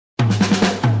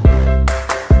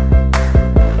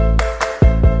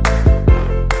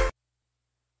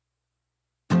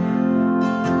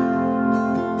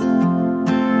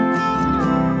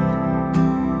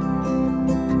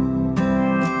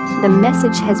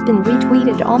message has been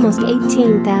retweeted almost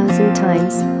 18,000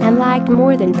 times and liked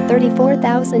more than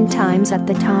 34,000 times at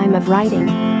the time of writing.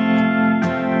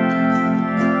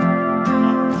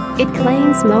 It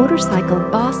claims motorcycle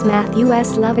boss Matthew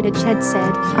S. Levaitch had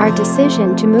said, "Our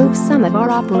decision to move some of our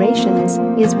operations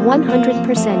is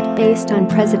 100% based on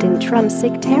President Trump's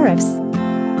sick tariffs."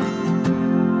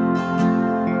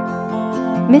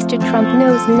 Mr. Trump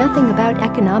knows nothing about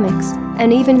economics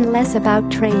and even less about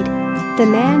trade. The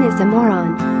man is a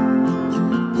moron.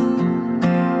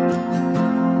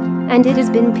 And it has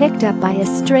been picked up by a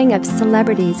string of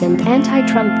celebrities and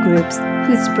anti-Trump groups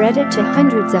who spread it to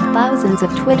hundreds of thousands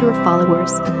of Twitter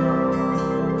followers.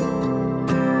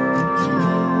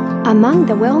 Among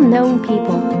the well-known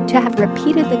people to have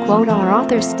repeated the quote are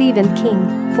author Stephen King,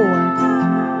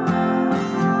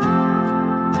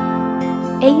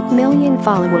 8 million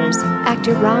followers,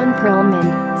 actor Ron Perlman,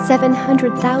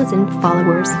 700,000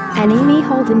 followers, and Amy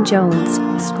Holden Jones,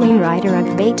 screenwriter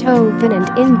of Beethoven and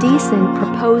Indecent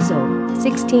Proposal,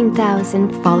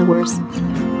 16,000 followers.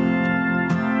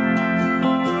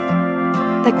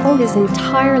 The quote is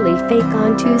entirely fake.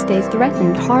 On Tuesday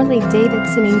threatened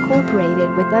Harley-Davidson Incorporated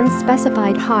with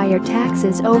unspecified higher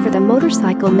taxes over the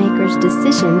motorcycle maker's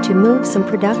decision to move some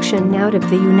production out of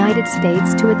the United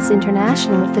States to its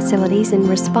international facilities in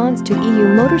response to EU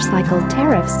motorcycle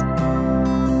tariffs.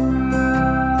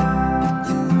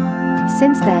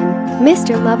 Since then,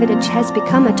 Mr. Levaitch has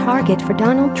become a target for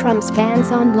Donald Trump's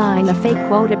fans online. A fake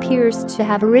quote appears to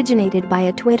have originated by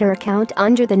a Twitter account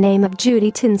under the name of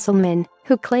Judy Tinselman,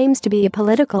 who claims to be a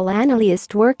political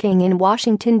analyst working in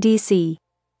Washington, D.C.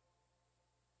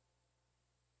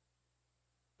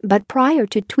 But prior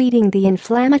to tweeting the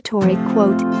inflammatory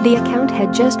quote, the account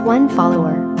had just one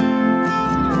follower.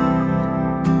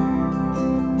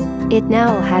 It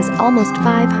now has almost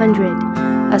 500.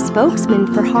 A spokesman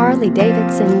for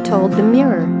Harley-Davidson told the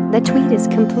Mirror the tweet is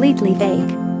completely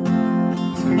fake.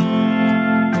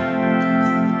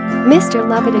 Mr.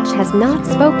 Levaitch has not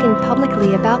spoken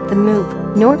publicly about the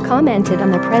move, nor commented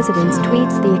on the president's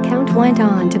tweets. The account went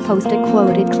on to post a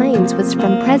quote it claims was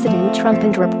from President Trump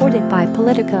and reported by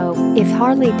Politico. "If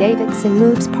Harley-Davidson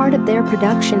moves part of their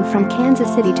production from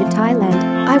Kansas City to Thailand,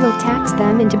 I will tax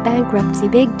them into bankruptcy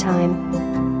big time."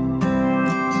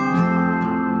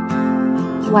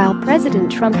 While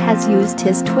President Trump has used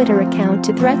his Twitter account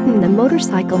to threaten the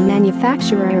motorcycle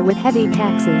manufacturer with heavy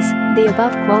taxes, the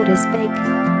above quote is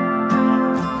fake.